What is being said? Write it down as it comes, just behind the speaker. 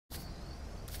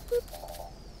Recon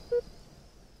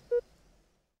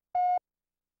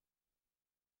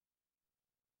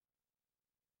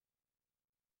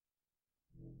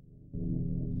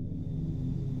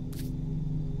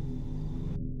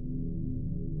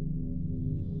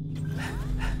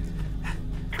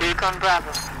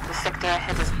Bravo. The sector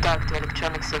ahead is dark to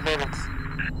electronic surveillance.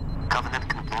 Covenant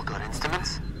can block our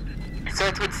instruments? So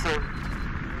it would seem.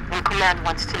 Your command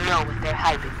wants to know what they're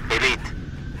hiding. Elite,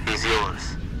 he's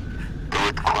yours. Do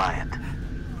it quiet.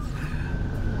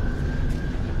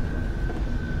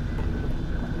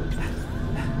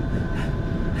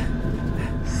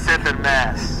 Center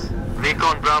mass.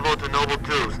 Recon Bravo to Noble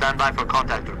 2. Stand by for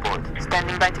contact report.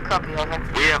 Standing by to copy, over.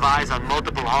 We have eyes on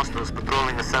multiple hostiles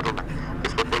patrolling the settlement.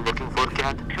 Is what we're looking for,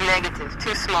 Cat? Negative.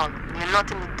 Too small. You're not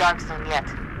in the dark zone yet.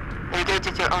 Engage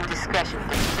at your own discretion,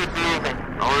 but keep moving.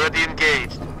 Already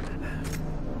engaged.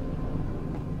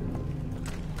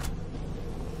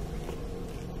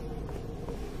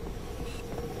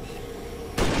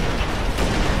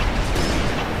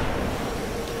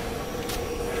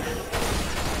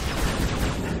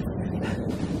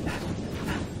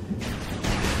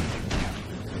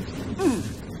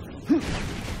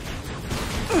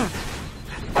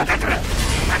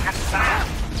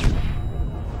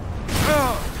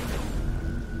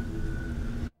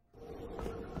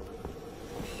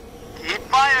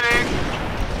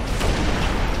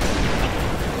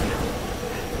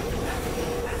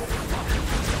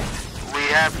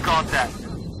 Have contact.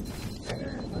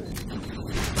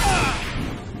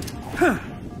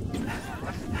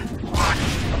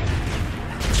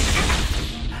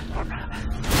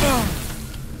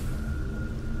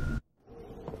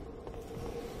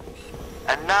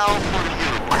 And now for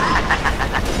you.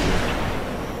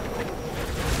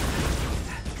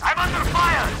 I'm under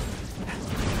fire!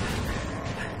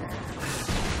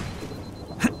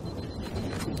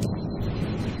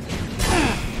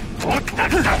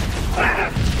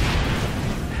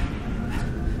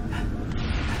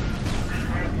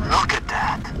 Look at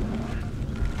that.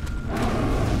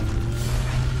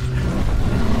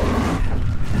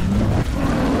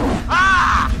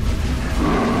 Ah!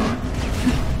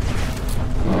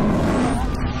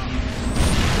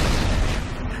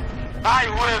 I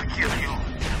will kill you.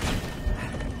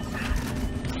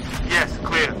 Yes,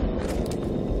 clear.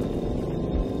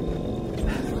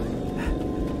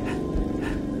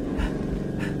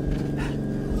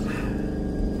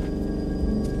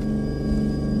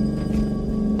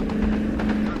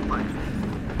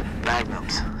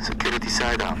 Security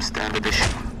sidearms, standard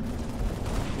issue.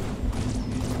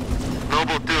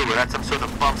 Noble 2, we're at some sort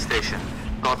of pump station.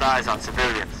 Got eyes on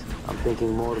civilians. I'm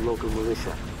thinking more local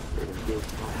militia.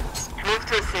 Move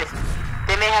to assist.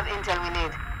 They may have intel we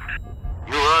need.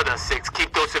 You heard us, 6.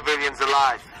 Keep those civilians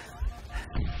alive.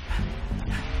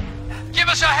 Give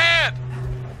us a hand!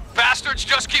 Bastards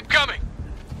just keep coming!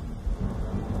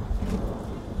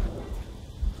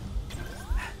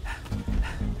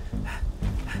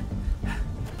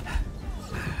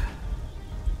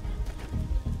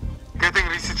 Getting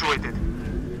resituated.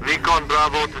 Recon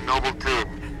Bravo to Noble 2.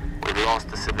 We've lost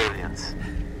the civilians.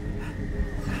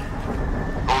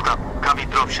 Hold up. Copy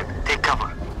dropship. Take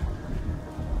cover.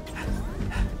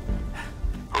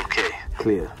 Okay.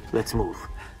 Clear. Let's move.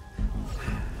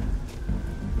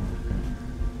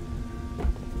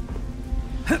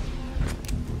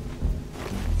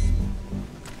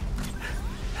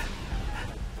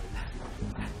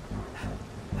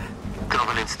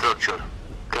 Covenant structure.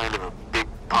 Kind of a big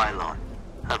pylon.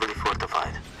 Heavily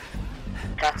fortified.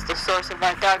 That's the source of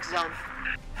our dark zone.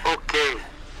 Okay.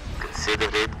 Consider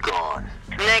it gone.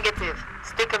 Negative.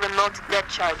 Stick a remote death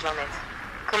charge on it.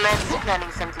 Command's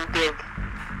planning something big.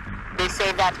 They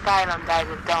say that pylon died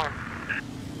at dawn.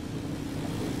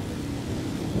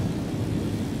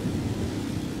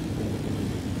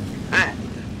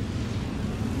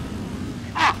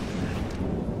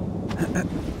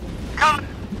 Come!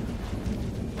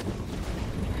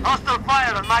 Hostile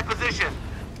fire on my position.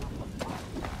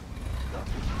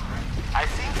 I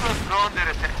seem to have drawn their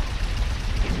attention.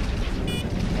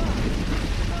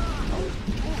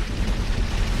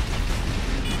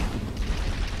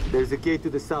 There's a gate to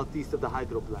the southeast of the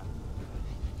hydro plant.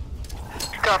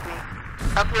 Copy.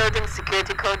 Uploading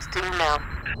security codes to email.